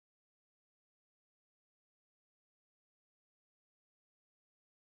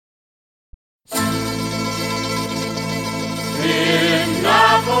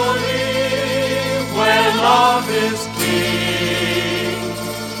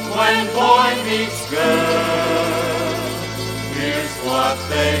when boy meets girl, here's what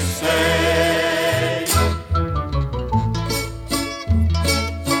they say.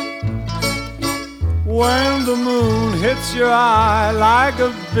 When the moon hits your eye like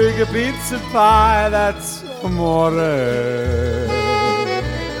a big pizza pie, that's amore.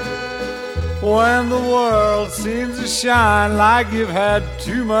 When the world seems to shine like you've had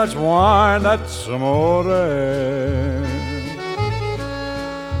too much wine, that's amore.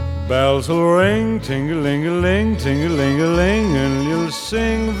 Bells will ring, ting-a-ling-a-ling, ting-a-ling-a-ling, and you'll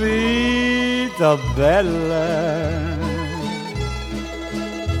sing Vita Bella.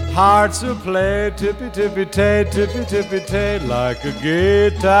 Hearts will play tippy-tippy-tay, tippy-tippy-tay, like a gay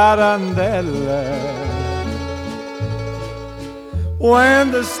tarantella.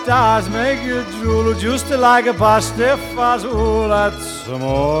 When the stars make you drool, just like a pastifazool, that's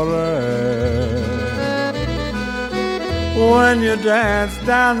amore. When you dance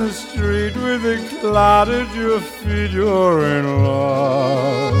down the street with a cloud at your feet, you're in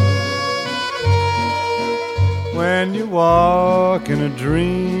love. When you walk in a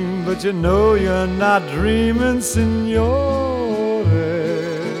dream, but you know you're not dreaming, signore.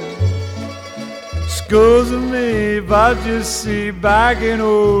 Scusa me, but you see, back in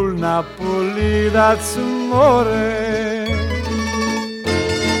old Napoli, that's amore.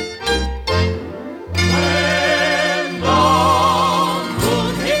 When the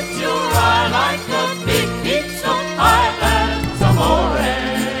moon hits your eye like a big pizza pie, that's amore.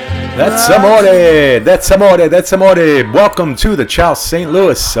 That's amore, that's amore, that's amore. Welcome to the Ciao St.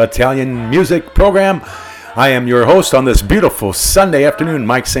 Louis Italian music program. I am your host on this beautiful Sunday afternoon,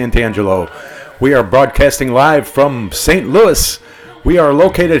 Mike Santangelo. We are broadcasting live from St. Louis. We are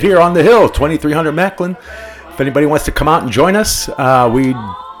located here on the hill, 2300 Macklin. If anybody wants to come out and join us, we'd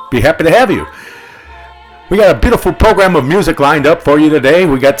be happy to have you. We got a beautiful program of music lined up for you today.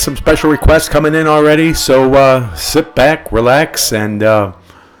 We got some special requests coming in already, so sit back, relax, and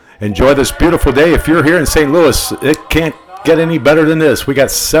enjoy this beautiful day. If you're here in St. Louis, it can't get any better than this. We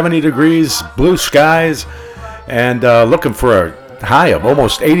got 70 degrees, blue skies, and looking for a high of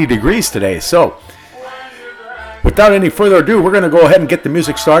almost 80 degrees today. So without any further ado, we're going to go ahead and get the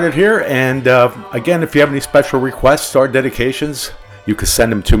music started here. And again, if you have any special requests or dedications, you can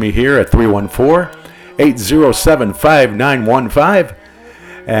send them to me here at 314-807-5915.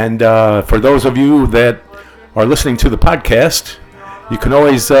 And for those of you that are listening to the podcast, you can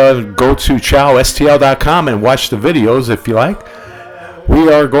always go to ciaostl.com and watch the videos if you like.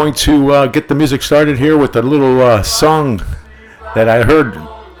 We are going to get the music started here with a little song that I heard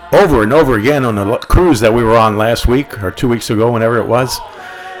over and over again on the cruise that we were on last week or 2 weeks ago, whenever it was.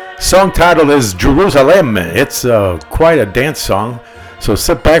 Song title is Jerusalem. It's quite a dance song. So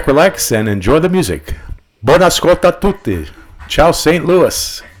sit back, relax, and enjoy the music. Buon Ascolto a tutti. Ciao St.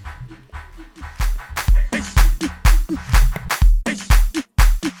 Louis.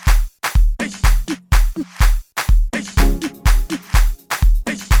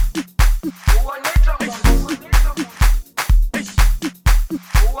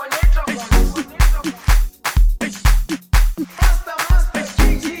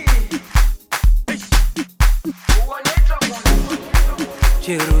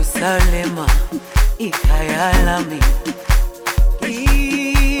 Jerusalema ikhaya lami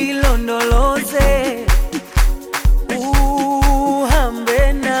ilondoloze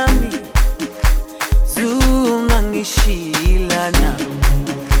uhambe nami zungangishilana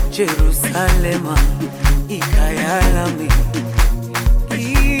Jerusalema ikhaya lami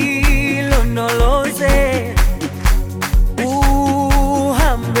ilondoloze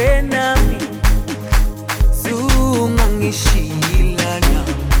uhambe nami zungangishilana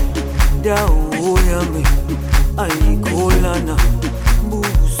dawo yami ayikholana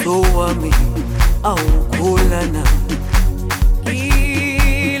buso wami awukholana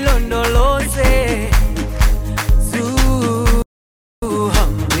ilondoloze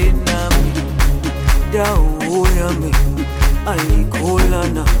zuhambe nami dawo yami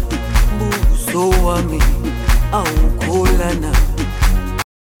ayikholana buso wami awukholana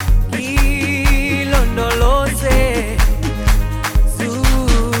ilondoloze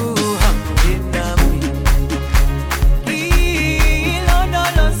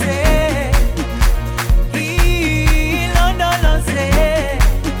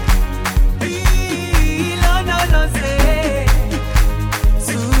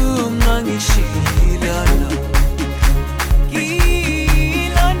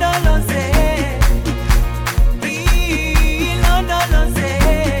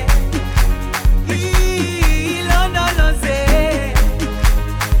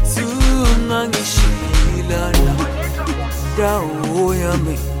dawo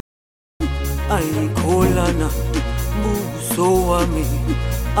yami ayikholana buso wami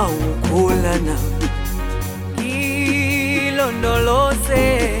awukholana ilondoloze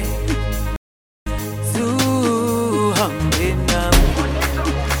zuhambe nami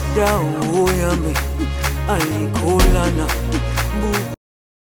dawo yami ayikholana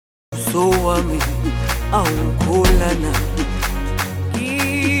buso wami awukholana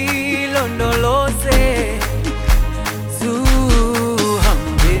ilondoloze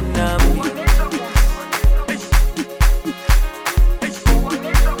zuhambe nami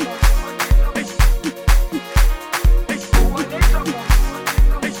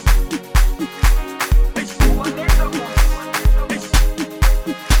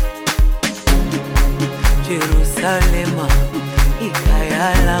Jerusalema ikhaya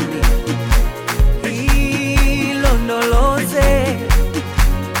lami ilondoloze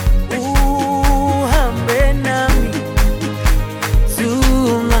uhambe nami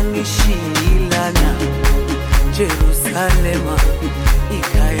zungangishilana Jerusalema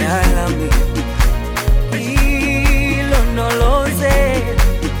ikhaya lami ilondoloze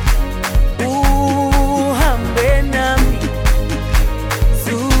uhambe nami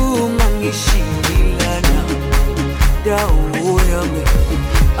zungangishilana dawo yami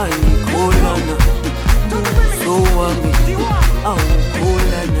ayikholana buso wami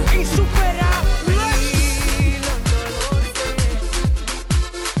awukholana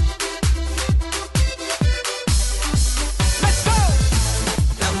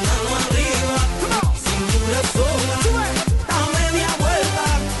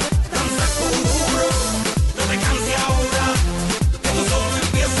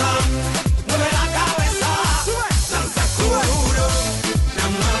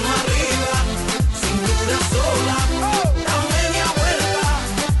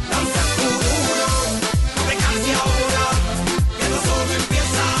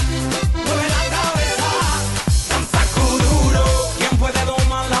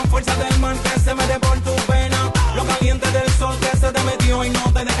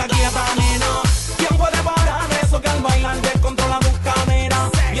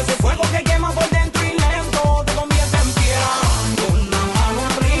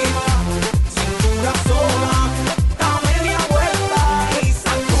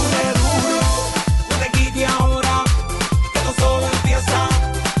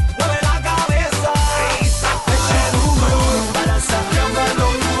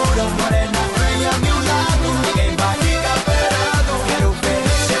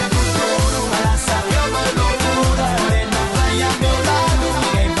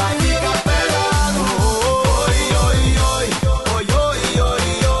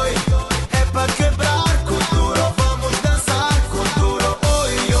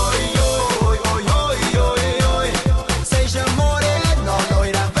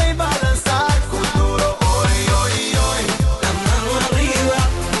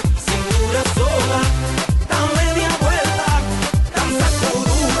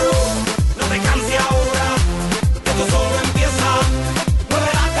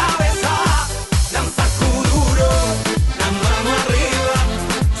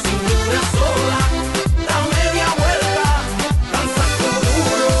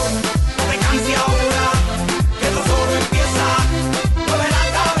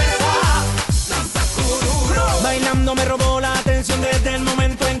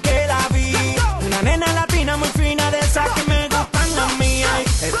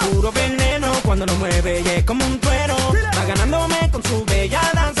Cuando lo mueve y es como un trueno, va ganándome con su bella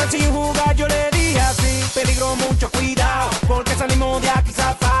danza. Sin jugar yo le dije así: peligro, mucho cuidado, porque salimos de aquí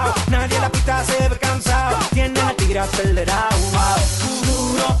zafao. Nadie en la pista se ve cansado, tiene el tigre acelerado.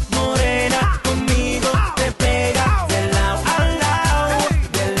 Duro, morena, conmigo te pega de lado a lado,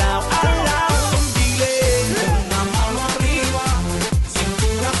 de lado a lado. Dile, una mano arriba,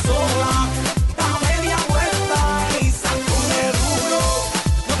 cintura sola, da media vuelta y sacude duro.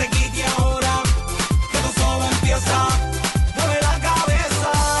 No te quites ahora, que todo solo empieza. Mueve la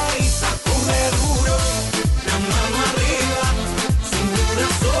cabeza y sacude duro. La mano arriba, cintura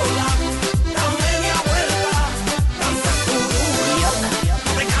sola, da media vuelta, danza tu duro.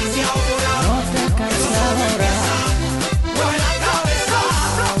 No te canses ahora, no te canses ahora. Mueve la cabeza,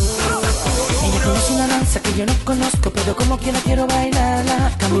 danza tu duro. Ella conoce una danza que yo no conozco, pero como quiera quiero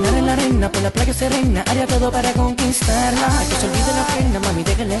bailarla. Caminar en la arena, por la playa serena, haría todo para conquistarla. Que se olvide la pena, mami,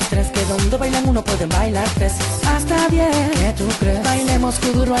 deja el estrés, que donde bailan uno pueden bailar tres. Hasta 10, ¿qué tú crees? Bailemos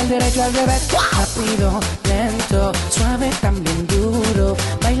kuduro al derecho, al revés. Rápido, lento, suave, también duro.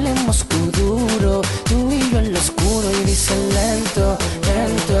 Bailemos kuduro, tú y yo en lo oscuro. Y dice lento,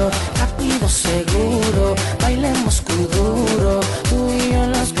 lento, rápido, seguro. Bailemos kuduro, tú y yo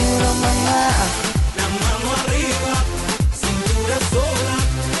en lo oscuro, mamá.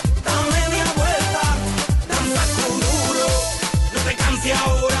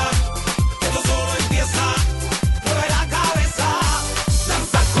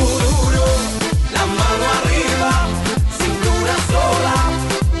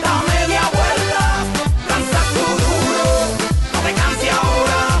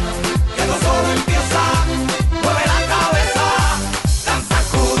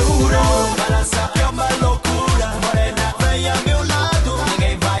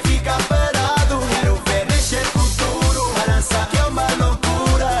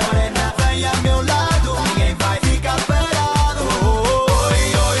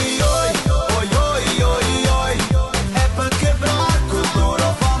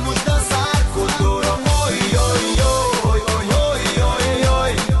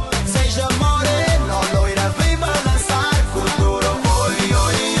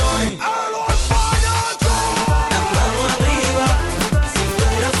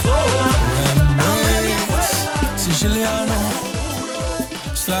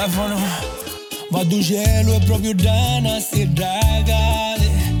 tu cielo è proprio da una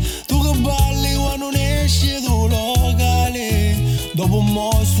dragale. Tu che balli quando non esci tu locale. Dopo un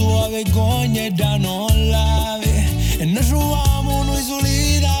mosso a vergogna e da non lave. E noi troviamo noi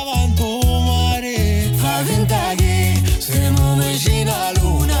soli davanti al mare. Fa finta che siamo vicino alla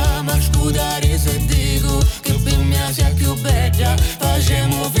luna, ma scudare se dico che per me sia più bella.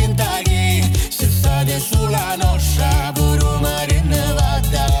 Facciamo finta che se state sulla nostra pure mare ne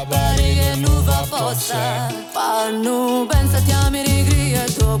vada, pare che non fa forza. Fanno pensati a me rigria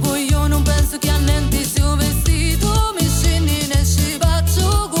e dopo io non penso che a niente sia un vestito. Mi scendi ne ci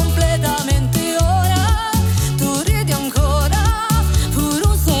faccio completamente ora. Tu ridi ancora, pure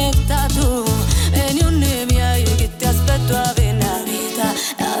un settato. E non ne miei che ti aspetto a avere la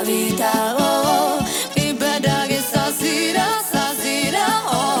vita, oh. Che bella che stasera,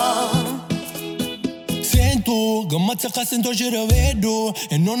 oh. Sento che ammazza che sento ci rivedo.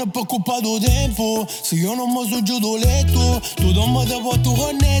 E non è preoccupato tempo. Se io non mi sono giù do letto, tu non mi devo tu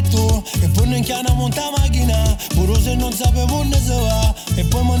connetto. E poi non chiama monta macchina, pure se non sapevo dove si va. E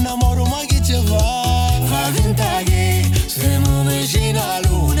poi mi innamoro ma chi ci va? Fa finta che siamo vicino alla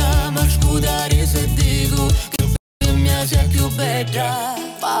luna, ma scudare se dico che per me sia più bella.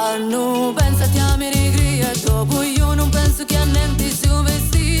 Fanno pensati a me rigria e dopo io non penso che a niente sia un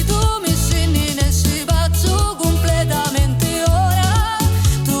vestito. Mi scendi ne ci faccio completamente ora.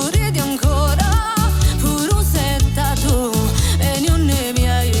 Tu ridi ancora, pure un settato. E non ne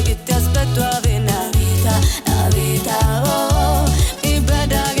miei che ti aspetto a avere la vita, oh. Che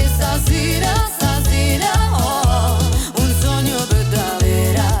bella che stasera, oh. Un sogno per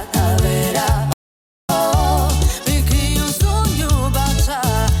davvero, oh. Perché io sogno bacia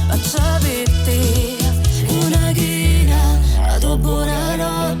per te. Una china, la tua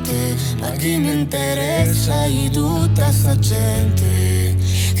buonanotte. Ma chi mi interessa di tutta sta gente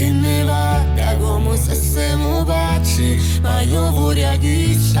che ne vaga come se siamo pazzi. Ma io vorrei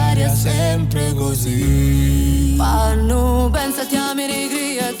chissare sempre così. Fanno pensati a me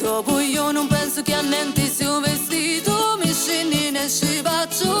rigria e dopo io non penso che a niente sia un vestito. Mi scendi ne ci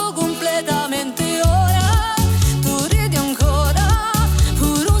faccio completamente ora. Tu ridi ancora,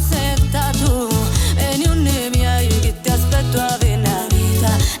 pure un settato. E non ne miei che ti aspetto a avere la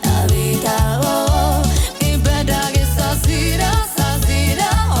vita, oh. Che bella che stasera,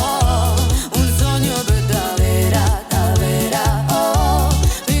 oh. Un sogno per davvero, oh.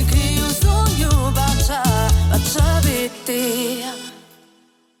 Perché io sogno bacia per te.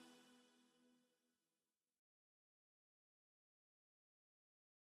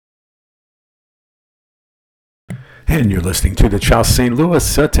 And you're listening to the Ciao St.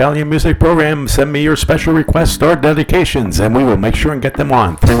 Louis Italian music program. Send me your special requests or dedications, and we will make sure and get them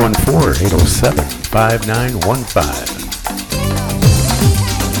on 314-807-5915.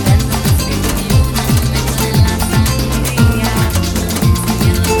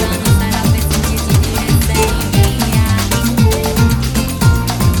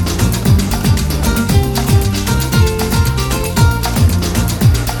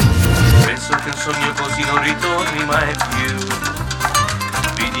 Penso che un sogno così non ritorni mai più.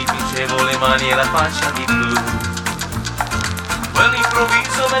 Vi dipingevo le mani e la faccia di blu.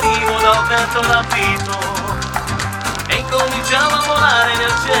 Quell'improvviso venivo dal vento rapito e incominciavo a volare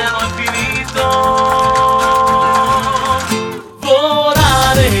nel cielo infinito.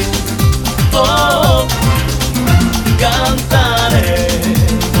 Volare, oh, cantare,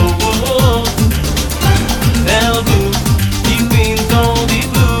 oh, oh, oh, nel blu, dipinto di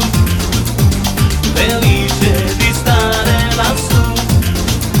blu. Felice di stare lassù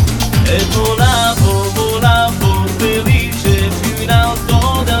e volavo felice più in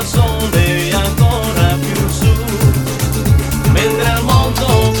alto del sole e ancora più su, mentre il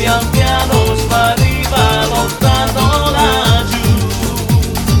mondo pian piano spariva lontano laggiù.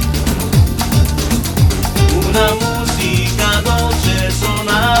 Una musica dolce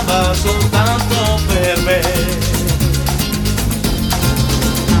suonava soltanto per me.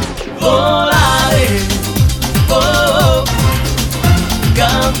 Volare, oh,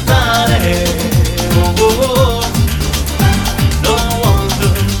 cantare, oh, oh, oh. No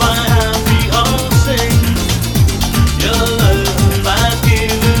wonder my happy heart sings. Your love has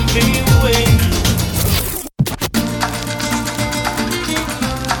given me wings.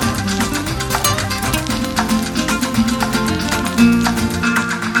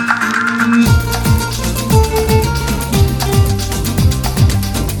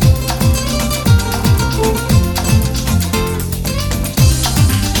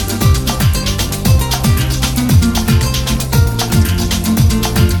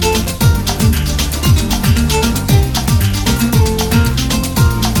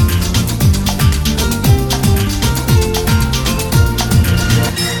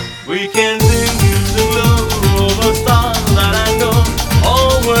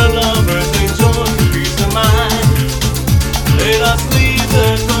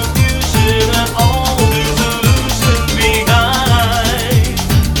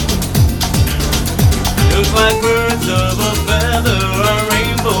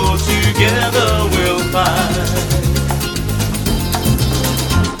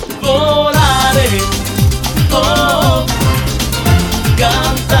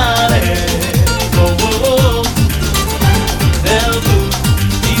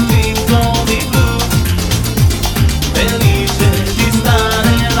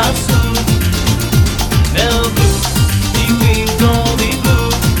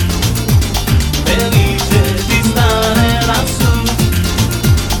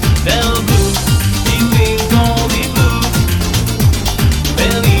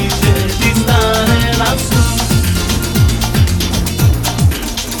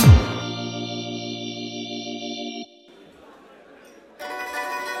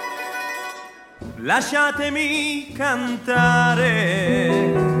 lasciatemi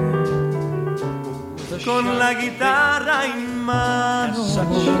cantare con la chitarra in mano.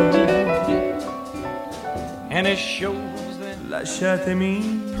 And it shows that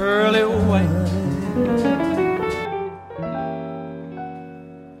Lasciatemi pearly white.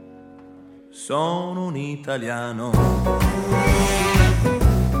 Sono un italiano.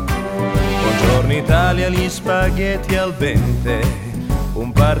 Buongiorno Italia, gli spaghetti al dente,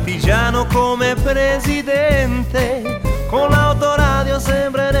 un partigiano come presidente, con l'autoradio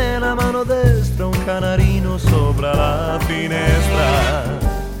sempre nella mano destra, un canarino sopra la finestra.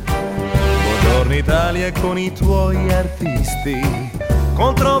 Buongiorno Italia con i tuoi artisti,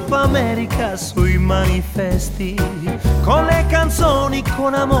 con troppa America sui manifesti, con le canzoni,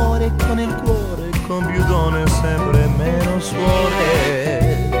 con amore, con il cuore, con più donne sempre meno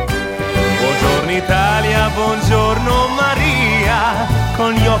suore. Buongiorno Italia, buongiorno Maria,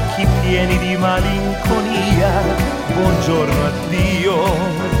 con gli occhi pieni di malinconia, buongiorno a Dio,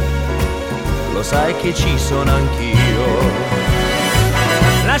 lo sai che ci sono anch'io.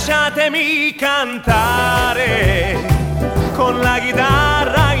 Lasciatemi cantare con la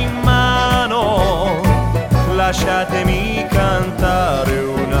chitarra in mano, lasciatemi cantare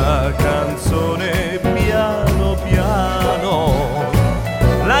una canzone piano piano,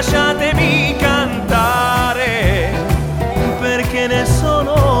 lasciatemi cantare perché ne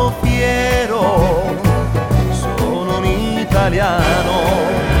sono fiero, sono un italiano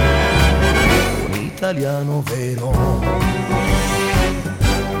vero.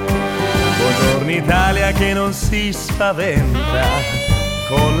 Buongiorno Italia che non si spaventa,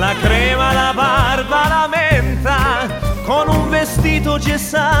 con la crema la barba la menta, con un vestito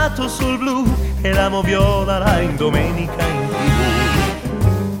gessato sul blu e la moviola là in domenica in TV.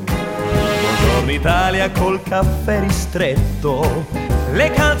 Buongiorno Italia col caffè ristretto, le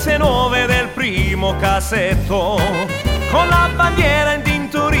calze nuove del primo cassetto, con la bandiera in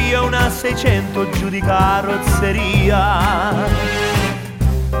tintoria, una 600 giù di carrozzeria.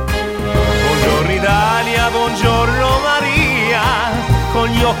 Buongiorno Italia, buongiorno Maria, con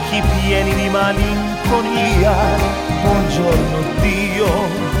gli occhi pieni di malinconia, buongiorno Dio,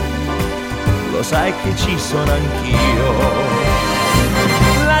 lo sai che ci sono anch'io.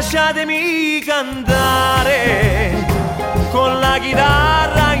 Lasciatemi cantare con la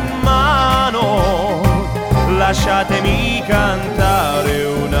chitarra in mano, lasciatemi cantare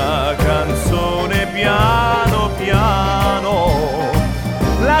una canzone piano piano,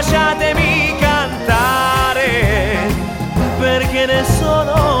 lasciatemi cantare perché ne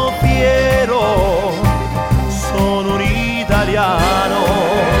sono fiero, sono un italiano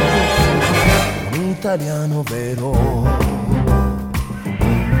vero.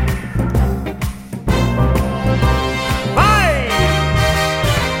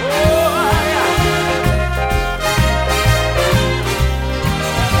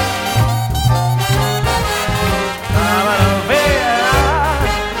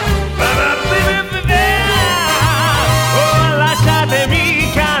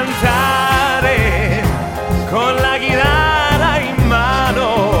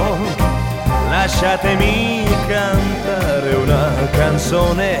 Lasciatemi cantare una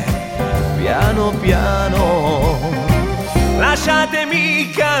canzone piano piano, lasciatemi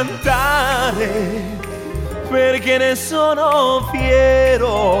cantare perché ne sono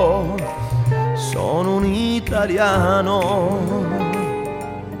fiero, sono un italiano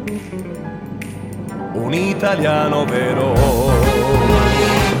vero.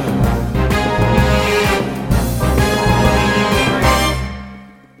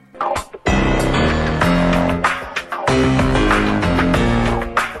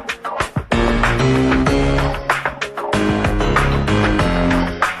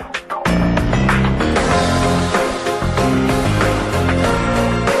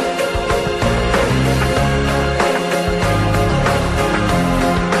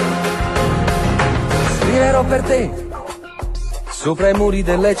 Per te, sopra i muri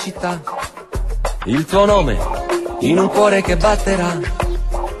delle città, il tuo nome in un cuore che batterà.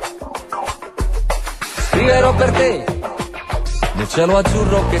 Scriverò per te, nel cielo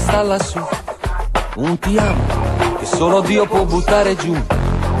azzurro che sta lassù, un ti amo che solo Dio può buttare giù.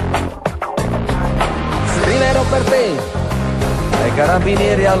 Scriverò per te, ai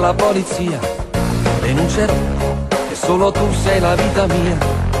carabinieri e alla polizia, denuncerò che solo tu sei la vita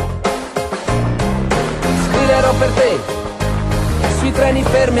mia. Scriverò per te, sui treni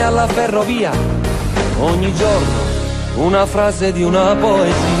fermi alla ferrovia, ogni giorno una frase di una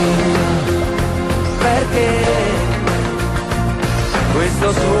poesia. Perché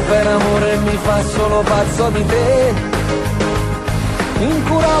questo super amore mi fa solo pazzo di te,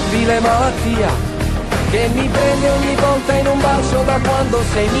 incurabile malattia che mi prende ogni volta in un bacio da quando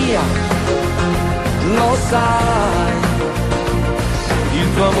sei mia. Lo sai,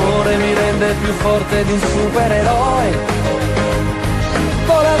 il tuo amore mi rende più forte di un supereroe.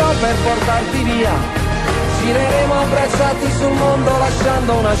 Volerò per portarti via, gireremo abbracciati sul mondo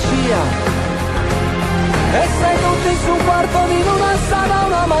lasciando una scia. E sei tutti su un quarto di luna, sarà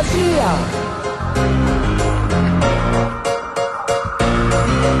una magia.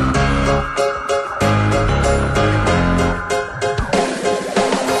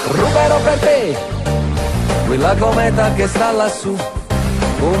 Ruberò per te quella cometa che sta lassù,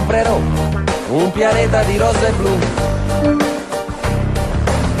 comprerò un pianeta di rose e blu,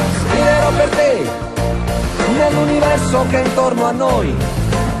 scriverò per te nell'universo che è intorno a noi.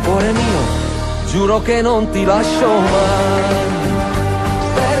 Cuore mio, giuro che non ti lascio mai,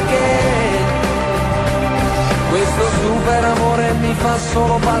 perché questo super amore mi fa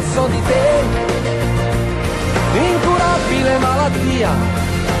solo pazzo di te. Incurabile malattia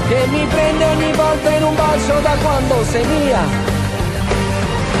che mi prende ogni volta in un bacio da quando sei mia.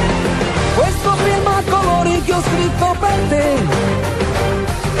 Questo film a colori che ho scritto per te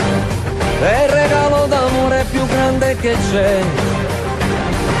è il regalo d'amore più grande che c'è.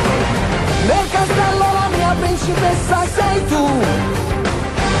 Nel castello la mia principessa sei tu.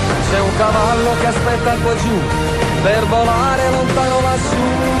 C'è un cavallo che aspetta qua giù per volare lontano lassù.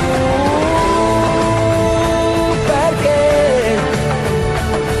 Perché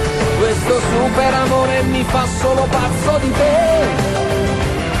questo super amore mi fa solo pazzo di te.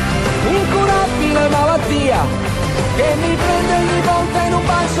 Incurabile malattia che mi prende ogni volta in un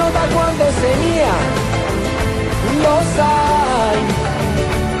bacio da quando sei mia. Lo sai,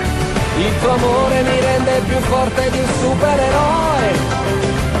 il tuo amore mi rende più forte di un supereroe.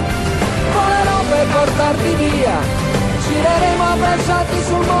 Volerò per portarti via, gireremo abbracciati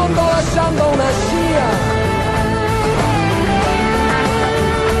sul mondo lasciando una scia.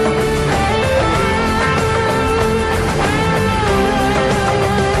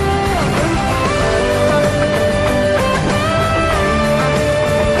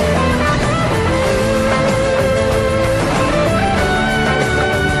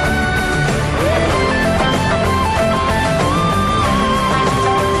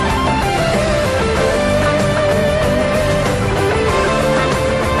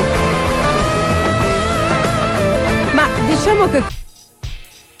 Diciamo che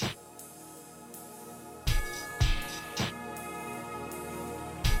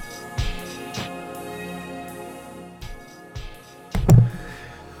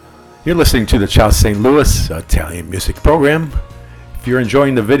You're listening to the Ciao St. Louis Italian music program. If you're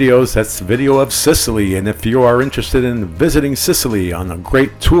enjoying the videos, that's the video of Sicily. And if you are interested in visiting Sicily on a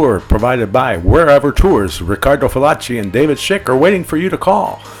great tour provided by Wherever Tours, Riccardo Falacci and David Schick are waiting for you to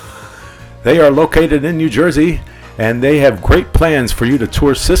call. They are located in New Jersey, and they have great plans for you to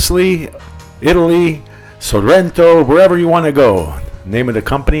tour Sicily, Italy, Sorrento, wherever you want to go. Name of the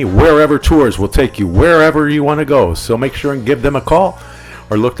company, Wherever Tours, will take you wherever you want to go. So make sure and give them a call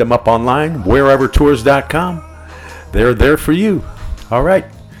or look them up online, wherevertours.com. They're there for you. All right,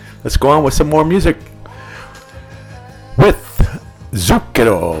 let's go on with some more music. With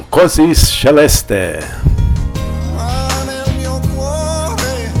Zucchero, Così Celeste.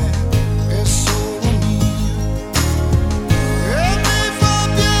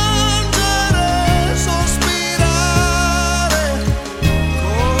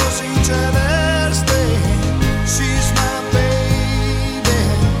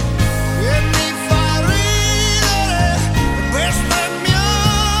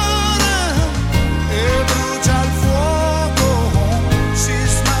 Brucia il fuoco,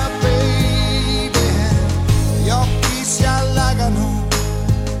 she's my baby.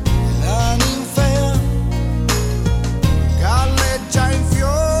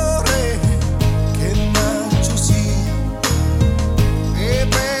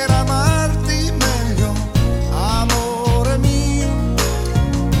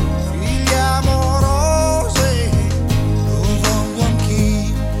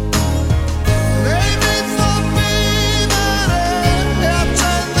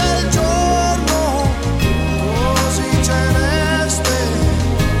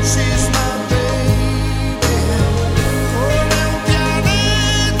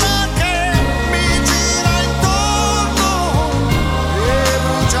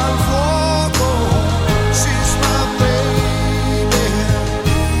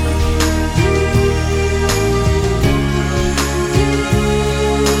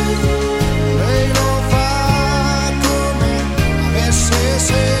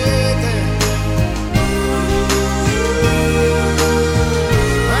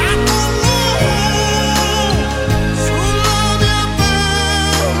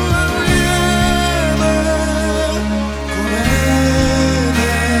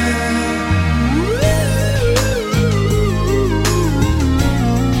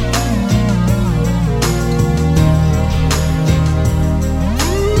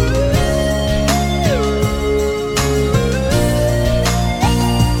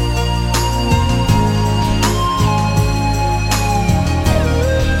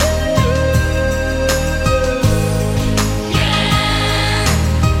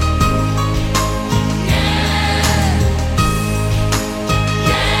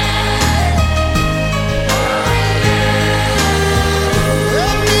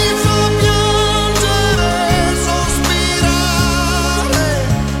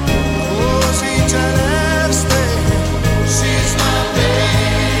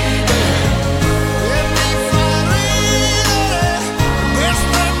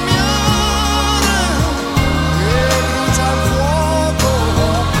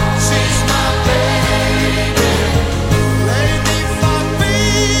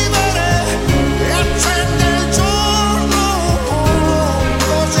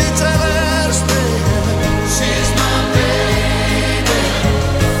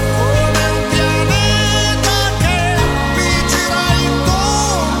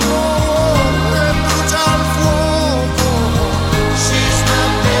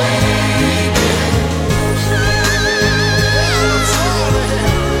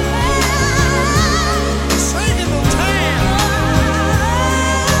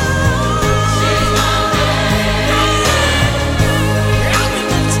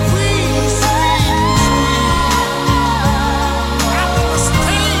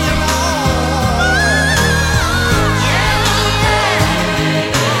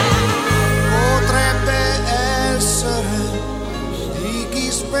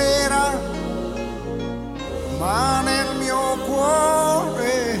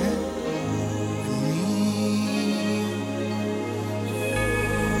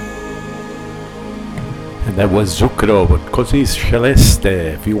 And that was Zucchero with Così Celeste.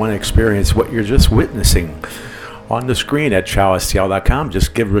 If you want to experience what you're just witnessing on the screen at ciao.com,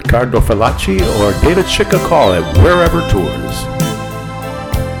 just give Riccardo Falacci or David Schick a call at Wherever Tours.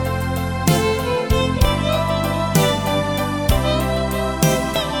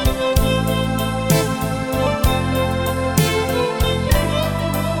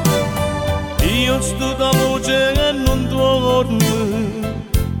 Io sto da voce che non torna,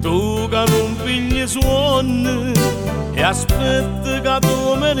 tu che non pigli suoni e aspetti che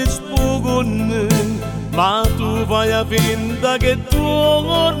tu me ne spuconi, ma tu fai a finta che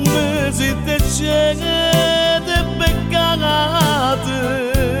torni, se te cede peccate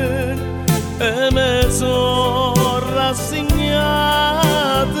e me sono rassegnate.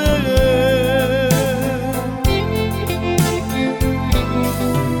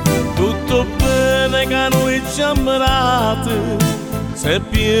 Tutto bene che noi ci ammirate, se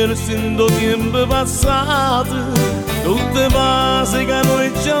persindo tempo passato, tutte cose che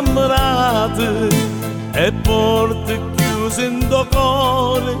noi ci ammirate e porte chiuse in tuo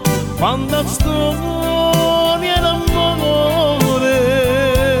cuore, quando storia d'amore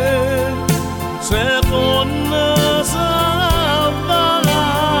se non salva.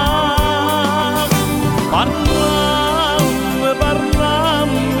 Parlammi,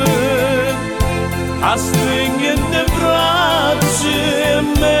 a stringere braccia e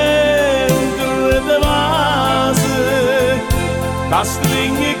mentre te vasi, la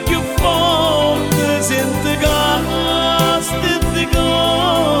stringi più forte, senti casti di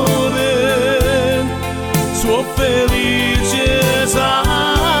cuore, suo felice s'ama.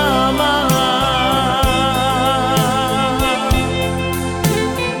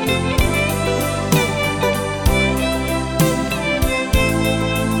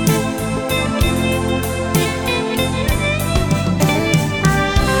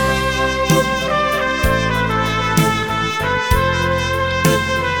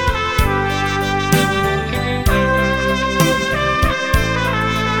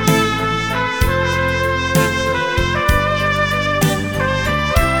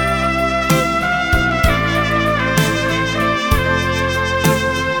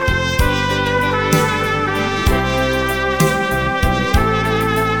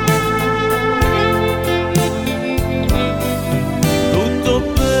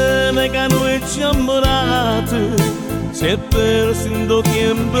 Se persindo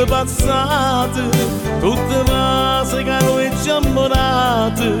tempo passato, tutte cose che noi ci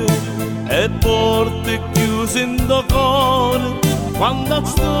ammirate e porte chiuse in tuo cuore, quando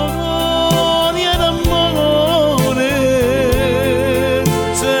storia d'amore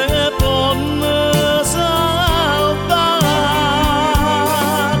se può salvare.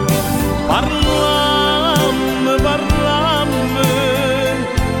 Parlammi,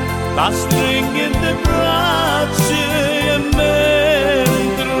 la stringi in braccia e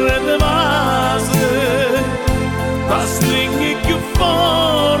mentre te vasi, la stringi più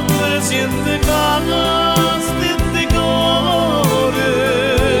forte, senti casti di cuore,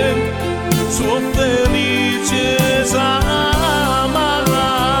 suo felice s'amarà.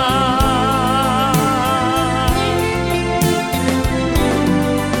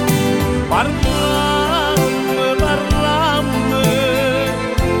 Parlammi,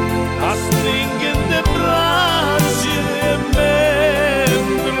 la stringi in braccia e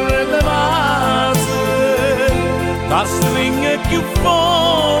mentre te vasi, la stringi più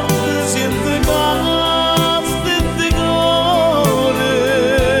forte, senti casti di cuore,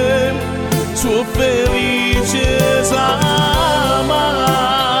 suo felice s'amarà.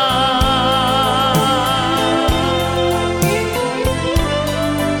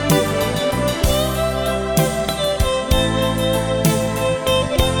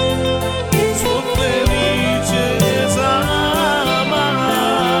 Suo felice s'amarà.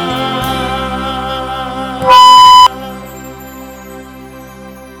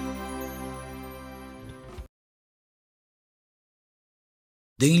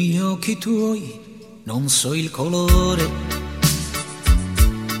 Degli occhi tuoi non so il colore,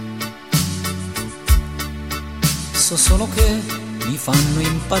 so solo che mi fanno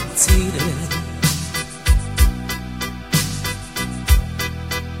impazzire.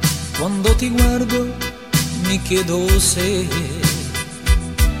 Quando ti guardo mi chiedo se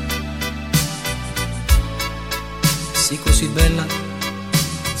sei così bella,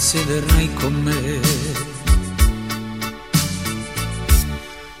 se verrai con me.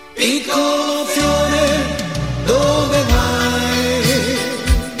 Piccolo fiore, dove vai?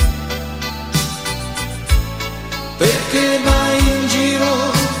 Perché vai in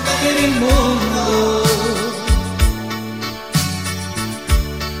giro per il mondo?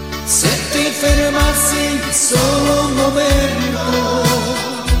 Se ti fermassi solo un momento,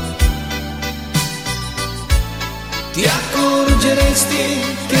 ti accorgeresti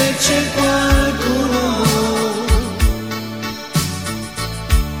che c'è qualcuno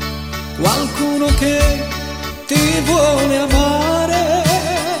che ti vuole amare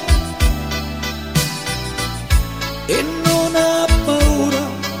e non ha paura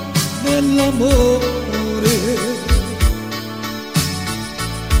dell'amore.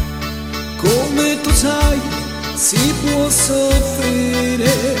 Come tu sai, si può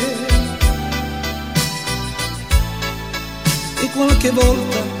soffrire e qualche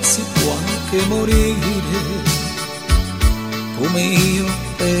volta si può anche morire, come io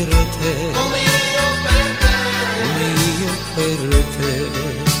per te, come io per te, come io per te.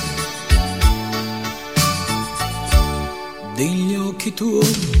 Degli occhi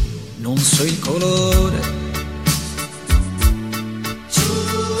tuoi non so il colore,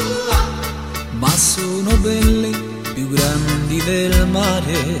 ma sono belli, più grandi del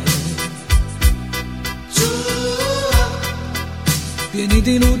mare, pieni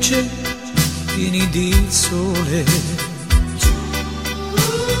di luce, pieni di sole,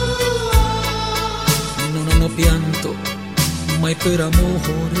 non hanno pianto mai per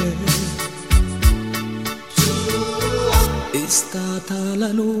amore. È stata la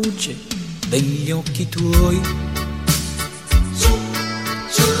luce degli occhi tuoi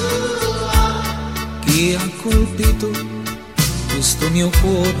che ha colpito questo mio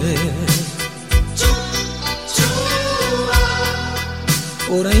cuore.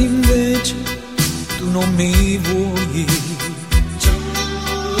 Ora invece tu non mi vuoi,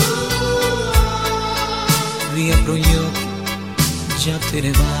 riapro gli occhi, già te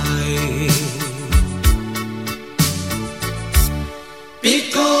ne vai.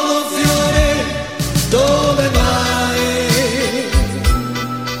 Piccolo fiore, dove vai?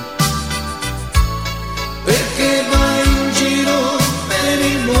 Perché vai in giro per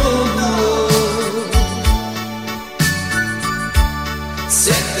il mondo?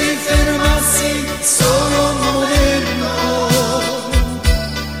 Se ti fermassi solo un momento,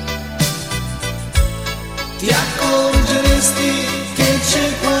 ti accorgeresti che c'è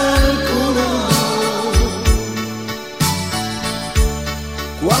qualcuno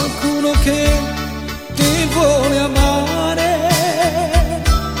che ti vuole amare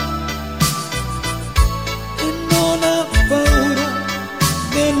e non ha paura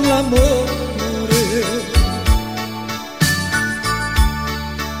dell'amore.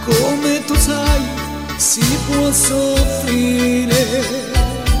 Come tu sai, si può soffrire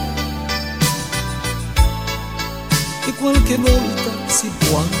e qualche volta si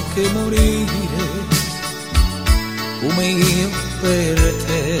può anche morire, come io per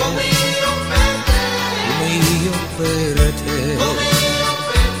te, come io per te, come io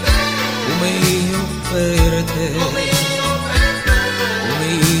per te, come io per te, come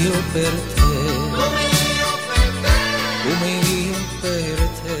io per te, come io per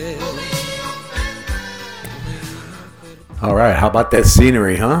te. All right, how about that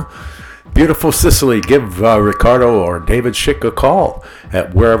scenery, huh? Beautiful Sicily. Give Ricardo or David Schick a call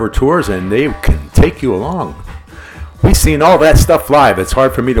at Wherever Tours and they can take you along. We've seen all that stuff live. It's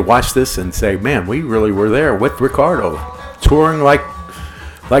hard for me to watch this and say, man, we really were there with Ricardo, touring like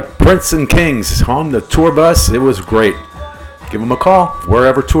Prince and Kings on the tour bus. It was great. Give him a call,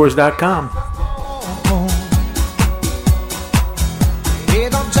 wherevertours.com.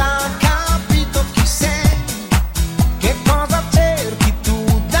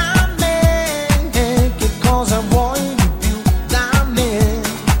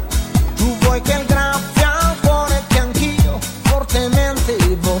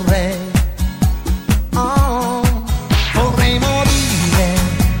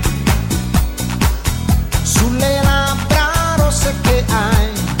 Sulle labbra rosse che hai,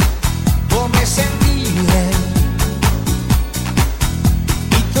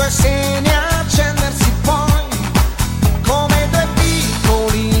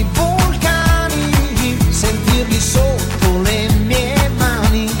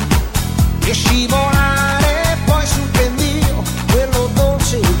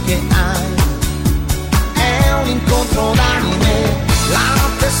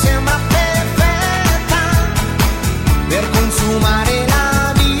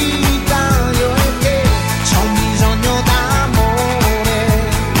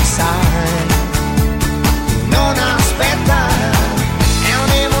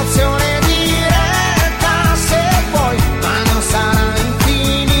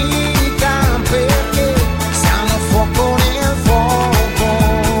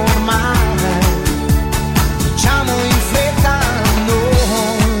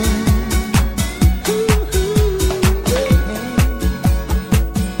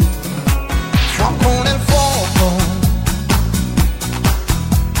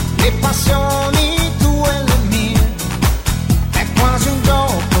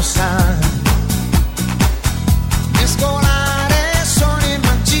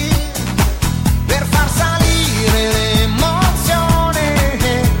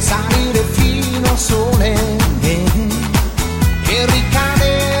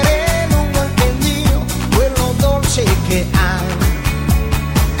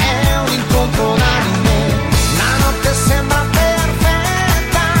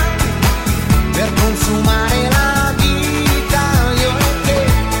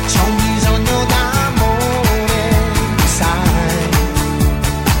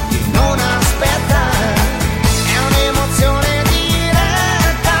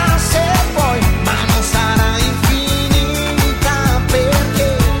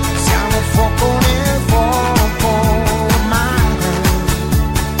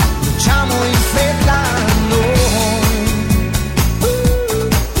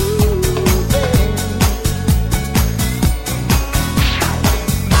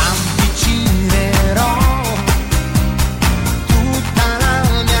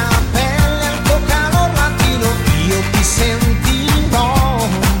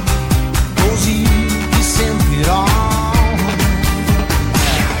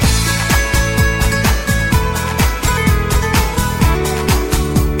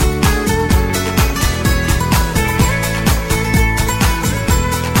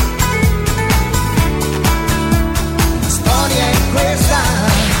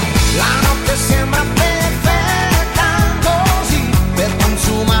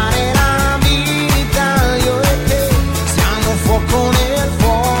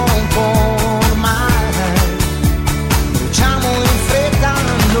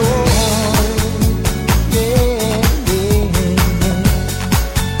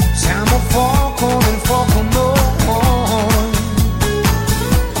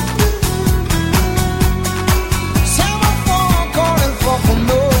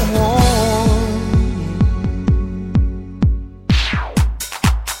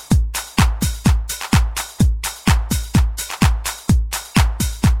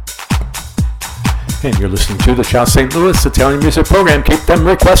 listening to the Ciao St. Louis Italian Music Program. Keep them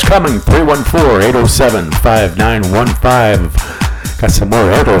requests coming. 314-807-5915. Got some more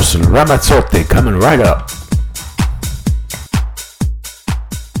Eros and Ramazzotti coming right up.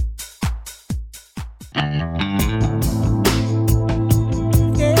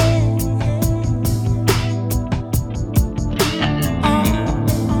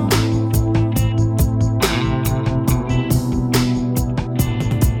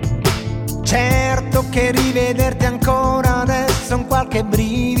 Certo che rivederti ancora adesso un qualche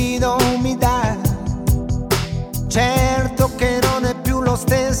brivido mi dà. Certo che non è più lo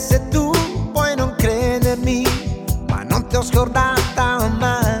stesso e tu puoi non credermi, ma non ti ho scordata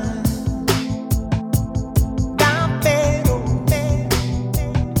mai. Davvero.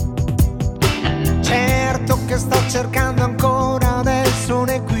 Certo che sto cercando ancora adesso un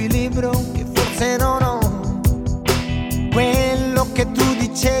equilibrio che forse non ho. Quello che tu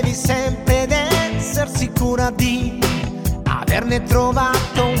dicevi sempre ed essere sicura di averne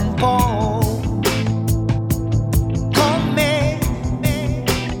trovato un po'.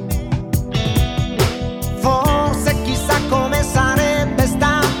 Forse chissà come sarebbe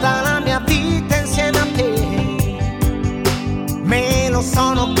stata la mia vita insieme a te. Me lo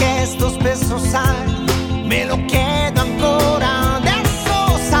sono chiesto spesso, sai, me lo chiedo ancora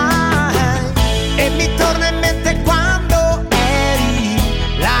adesso, sai. E mi torna in mente quando eri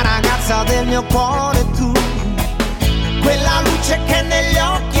la ragazza del mio cuore, tu, quella luce che negli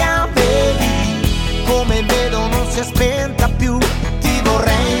occhi avevi, come vedo non si è spenta più. Ti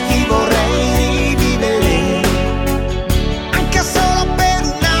vorrei rivivere, anche solo per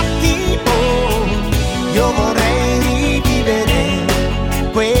un attimo. Io vorrei rivivere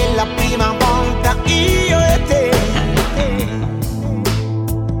quella prima volta, io e te.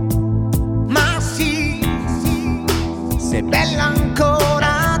 Ma sì, sei bella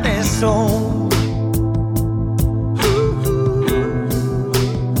ancora adesso.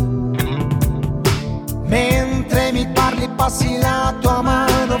 Mentre mi parli passi la tua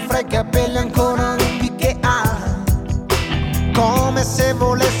mano fra i capelli ancora nudi che ha, come se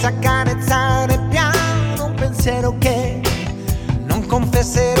volesse accarezzare piano un pensiero che non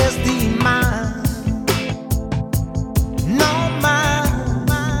confesseresti mai. No, mai.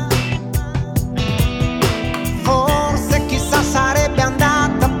 Forse chissà sarebbe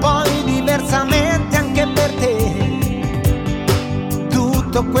andata poi diversamente anche per te.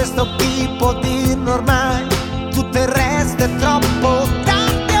 Tutto questo chi può dirlo ormai, tutto il resto è troppo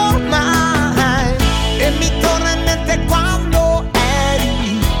tardi ormai. E mi torna in mente quando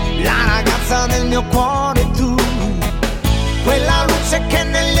eri la ragazza del mio cuore, tu, quella luce che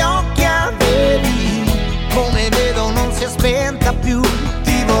negli occhi avevi, come vedo non si è spenta più.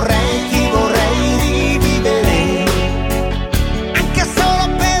 Ti vorrei rivivere, anche solo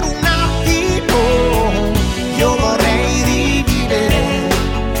per un attimo. Io vorrei rivivere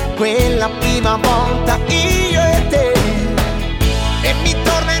quella prima volta, io e te. E mi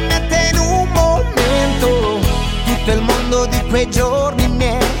torna in mente in un momento tutto il mondo di quei giorni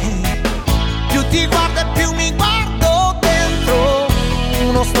miei. Più ti guardo e più mi guardo dentro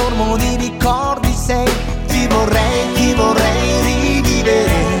uno stormo di ricordi sei. Ti vorrei rivivere,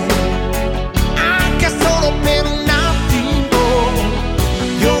 anche solo per un attimo.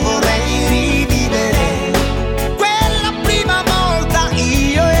 Io vorrei rivivere quella prima volta,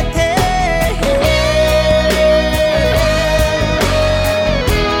 io e te.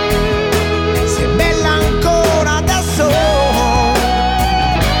 Sei bella ancora adesso.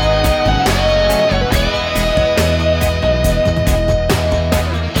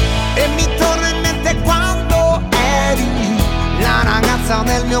 E mi torna in mente quando eri la ragazza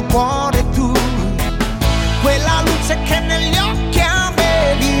del mio cuore, tu, quella luce che negli occhi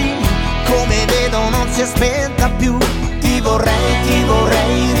avevi, come vedo non si è spenta più. Ti vorrei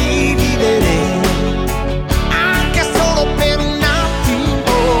rivivere, anche solo per un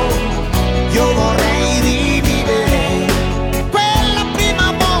attimo. Io vorrei rivivere quella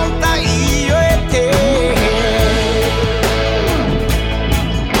prima volta, io e te.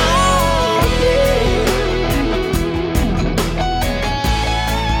 Oh, yeah.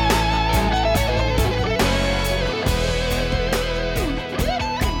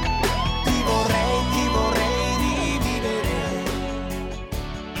 Ti vorrei rivivere,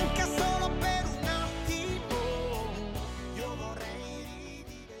 anche solo per un attimo. Io vorrei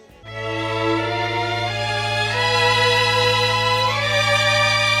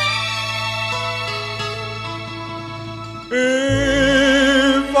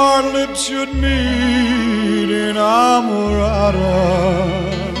If our lips should meet inamorata,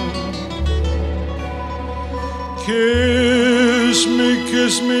 kiss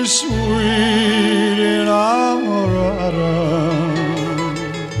kiss me, sweet enamorada.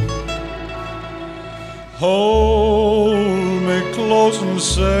 Hold me close and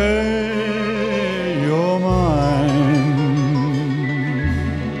say you're mine.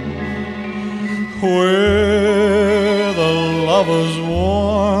 Where the lover's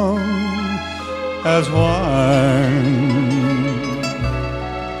warm as wine.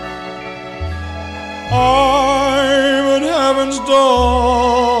 I'm at heaven's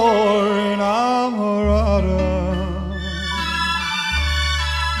door, enamorada.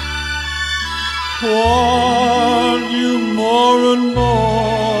 Want you more and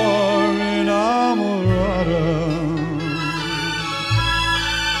more, enamorada.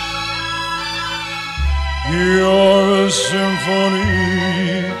 You're a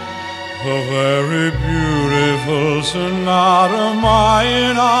symphony, a very beautiful sonata, my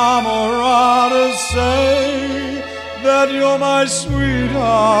enamorada. Say that you're my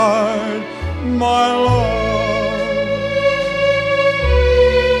sweetheart, my love.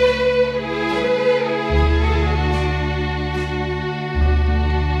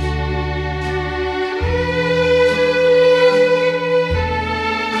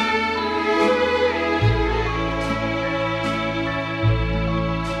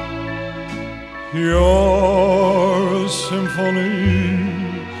 Your symphony,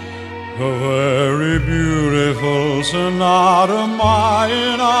 a very beautiful sonata, my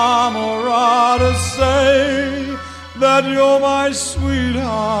enamorada. Say that you're my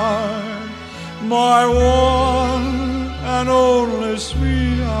sweetheart, my one and only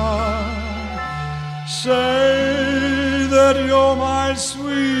sweetheart. Say that you're my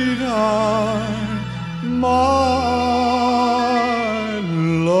sweetheart, my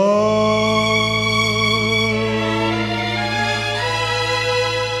love.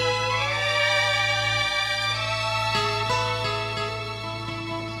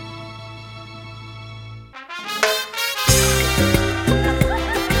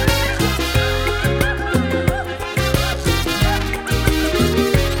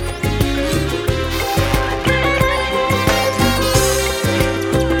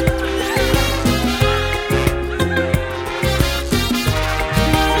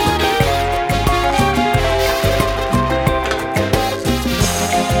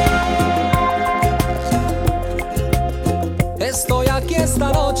 Estoy aquí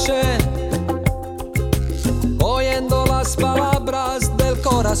esta noche, oyendo las palabras del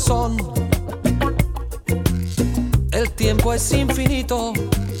corazón. El tiempo es infinito,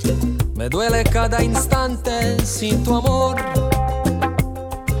 me duele cada instante sin tu amor.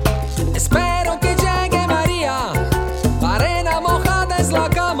 Espero que llegue María, la arena mojada es la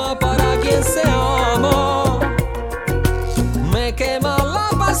cama para quien se ama. Me quema la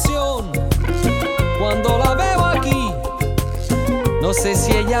pasión cuando la veo aquí. No sé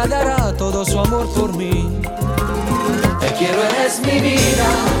si ella dará todo su amor por mí. Te quiero, eres mi vida,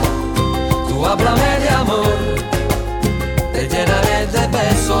 tú háblame de amor. Te llenaré de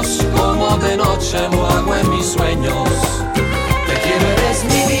besos como de noche lo hago en mis sueños. Te quiero, eres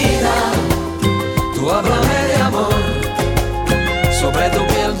mi vida, tú háblame de amor. Sobre tu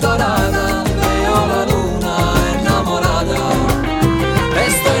piel dorada veo la luna enamorada.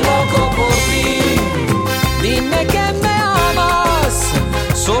 Estoy loco por ti, dime que me amas.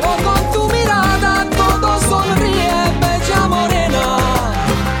 Solo con tu mirada todo sonríe, bella morena.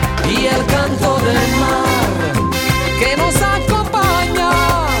 Y el canto del mar que nos acompaña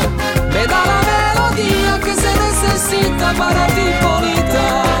me da la melodía que se necesita para ti, bonita.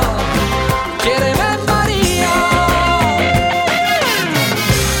 Quiéreme, María.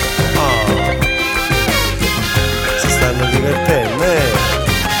 Si stanno divertendo,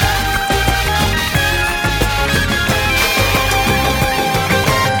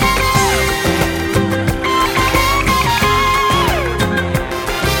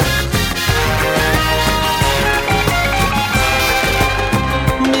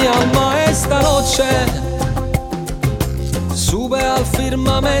 Mi alma esta noche sube al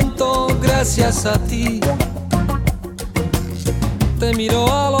firmamento gracias a ti. Te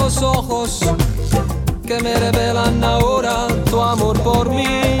miro a los ojos que me revelan ahora tu amor por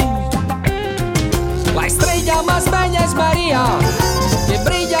mí. La estrella más bella es María, que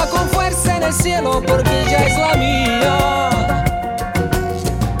brilla con fuerza en el cielo porque ella es la mía.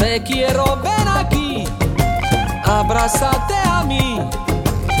 Te quiero, ven aquí, abrázate a mí.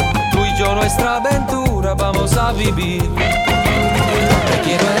 Tú y yo nuestra aventura vamos a vivir. Te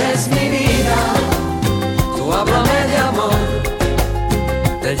quiero, eres mi vida, tú háblame de amor.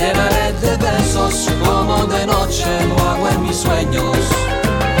 Te llenaré de besos como de noche lo hago en mis sueños.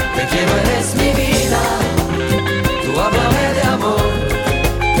 Te quiero, eres mi vida, tú háblame de amor.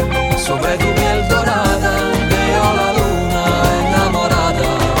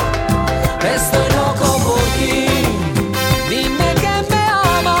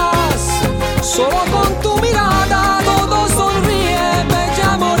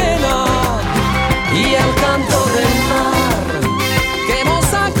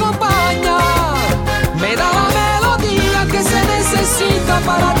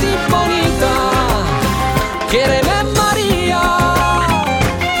 para ti bonita, quiéreme María.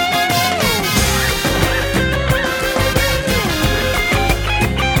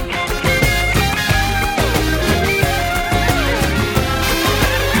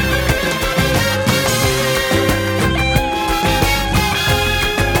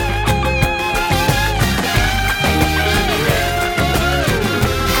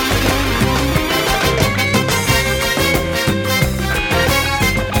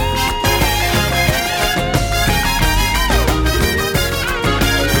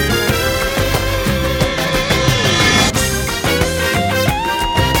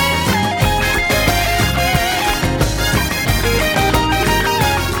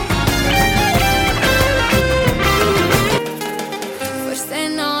 Forse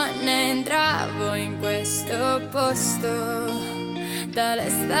non entravo in questo posto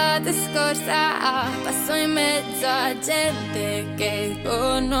dall'estate scorsa, passo in mezzo a gente che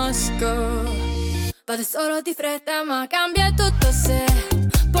conosco, vado solo di fretta ma cambia tutto se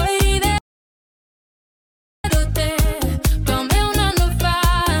poi rivedo te come un anno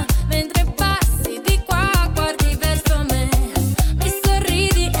fa, mentre passi di qua guardi verso me, mi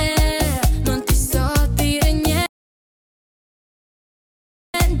sorridi e non ti so dire niente.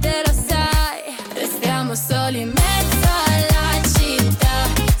 Lo sai, restiamo soli in mezzo alla città,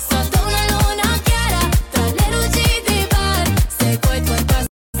 sotto una luna chiara, tra le luci dei bar, seguo i tuoi passi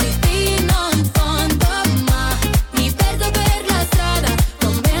fino in fondo, ma mi perdo per la strada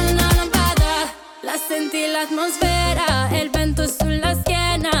come una lampada. La senti l'atmosfera e il vento sulla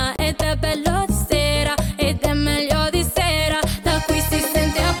schiena, ed è bello di sera, ed è meglio di sera, da qui si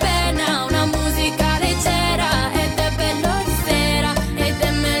sente appena una musica leggera, ed è bello di sera, ed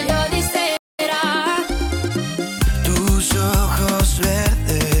è meglio di sera. Tus ojos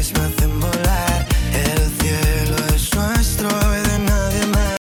verdes me hacen volar, el cielo es nuestro y de nadie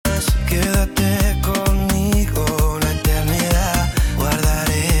más. Quédate conmigo una eternidad,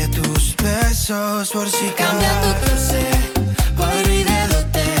 guardaré tus besos por si Cambia tutto se poi rivedo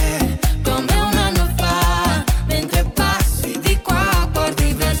te come un anno fa, mentre passi di qua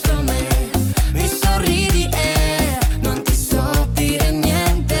guardi verso me, mi sorridi e non ti so dire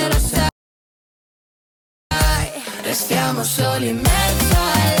niente, lo sai. Restiamo soli in mezzo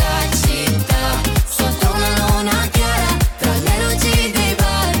alla città, sotto una luna chiara, tra le luci dei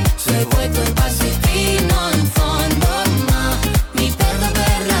bar, seguo i tuoi passi fino in fondo, ma mi perdo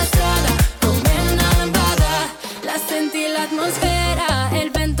per la strada come una lampada. La senti l'atmosfera e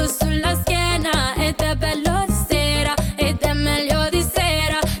il vento sulla schiena, ed è bello di sera, ed è meglio di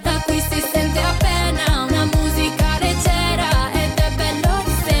sera, da qui si sente appena una musica leggera, ed è bello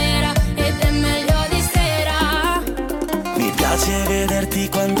di sera, ed è meglio di sera. Mi piace vederti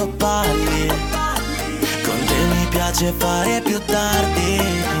quando parli, con te mi piace fare più tardi,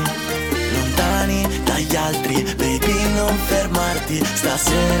 lontani dagli altri, baby non fermarti,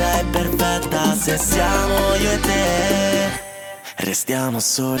 stasera è perfetta se siamo io e te. Restiamo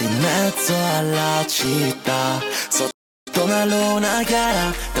soli in mezzo alla città, sotto una luna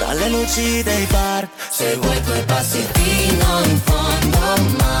chiara, tra le luci dei bar, Seguo i tuoi passi fino in fondo,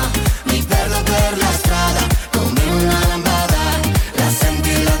 ma mi perdo per la strada come una lampada. La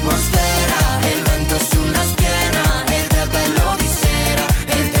senti l'atmosfera e il vento sulla schiena, ed è bello di sera,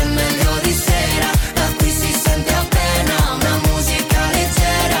 ed è meglio di sera, da qui si sente appena una musica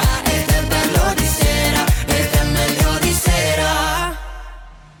leggera, ed è bello di sera, ed è meglio di sera.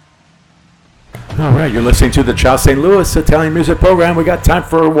 All right, you're listening to the Ciao St. Louis Italian music program. We got time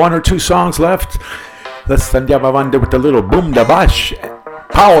for one or two songs left. Let's andiamo avanti with a little boom da bash.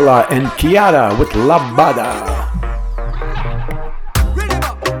 Paola and Chiara with La Bada.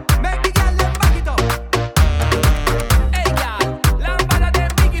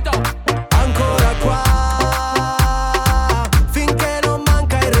 ancora qua, finché non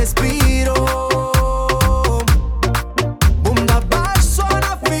manca il respiro. Boom da bash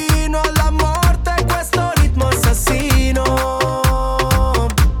suona fino alla morte, questo ritmo assassino.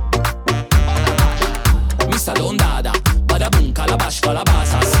 Mista d'ondata, bada boom, calabash,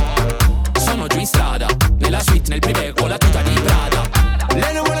 calabasas. Sono giù in strada, nella suite, nel privé, con la tuta di Prada.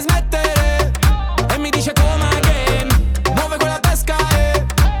 Lei non vuole smettere e mi dice come again, muove quella tasca e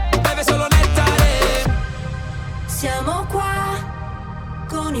beve solo nettare. Siamo qua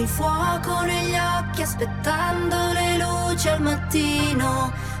con il fuoco negli occhi, aspettando le luci al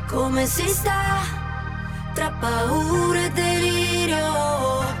mattino. Come si sta tra paura e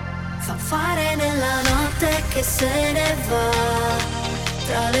delirio? Fa fare nella notte che se ne va,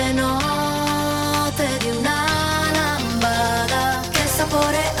 tra le note di una lambada. Che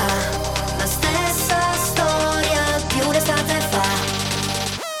sapore ha? La stessa storia di un'estate fa.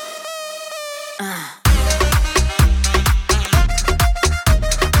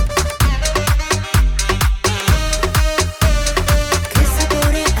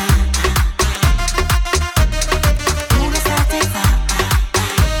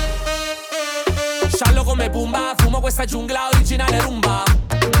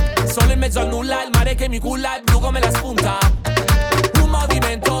 che mi culla è blu come la spunta. Un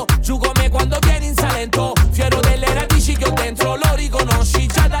movimento, giù come quando vieni in Salento. Fiero delle radici che ho dentro, lo riconosci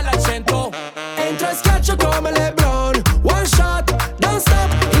già dall'accento. Entro e schiaccio come LeBron, one shot, don't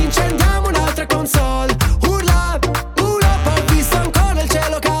stop, incendiamo un'altra console. Urla, urla, ho visto ancora il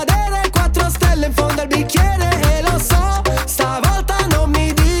cielo cadere, 4 stelle in fondo al bicchiere e lo so, stavolta non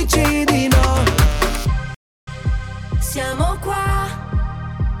mi dici di no. Siamo qua,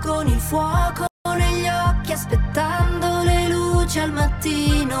 con il fuoco negli occhi, aspettando le luci al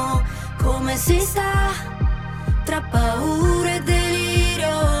mattino. Come si sta, tra paura e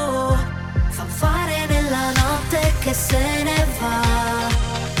delirio, fanfare nella notte che se ne va,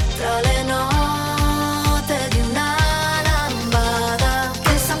 tra le note di una lambada.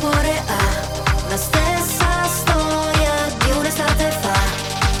 Che sapore ha, la stessa storia di un'estate fa.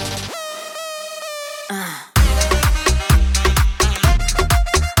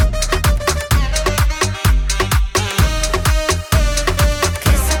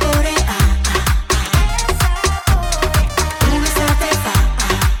 Che sapore ha, un'estate fa.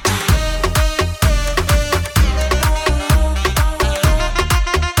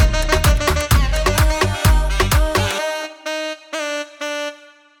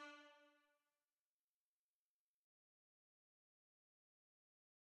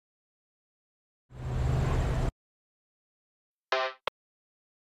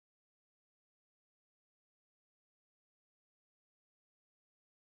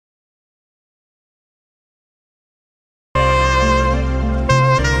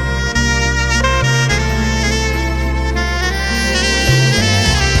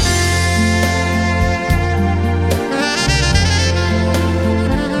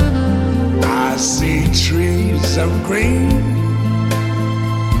 I see trees of green,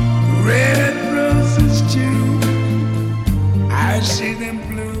 red roses too. I see them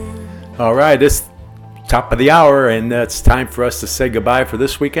blue. All right, it's top of the hour, and it's time for us to say goodbye for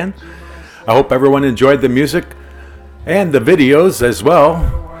this weekend. I hope everyone enjoyed the music and the videos as well.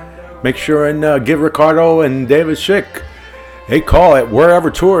 Make sure and give Ricardo and David Schick a call at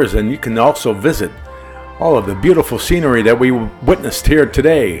Wherever Tours, and you can also visit all of the beautiful scenery that we witnessed here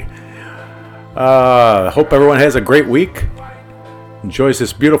today. Hope everyone has a great week, enjoys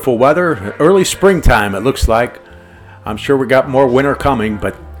this beautiful weather. Early springtime, it looks like. I'm sure we got more winter coming,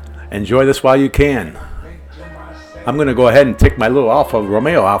 but enjoy this while you can. I'm going to go ahead and take my little Alfa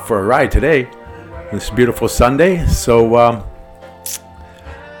Romeo out for a ride today, this beautiful Sunday. So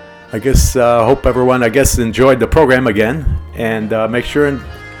I guess hope everyone enjoyed the program again, and make sure and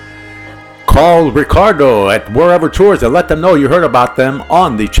call Ricardo at Wherever Tours and let them know you heard about them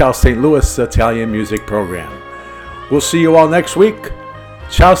on the Ciao St. Louis Italian Music Program. We'll see you all next week.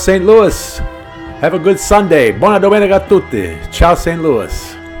 Ciao St. Louis. Have a good Sunday. Buona domenica a tutti. Ciao St.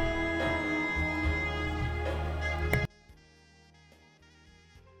 Louis.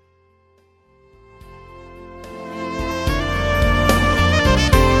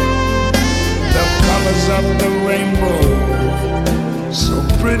 The colors of the rainbow, so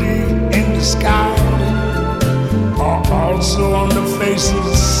pretty in the sky, are also on the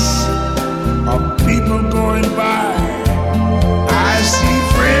faces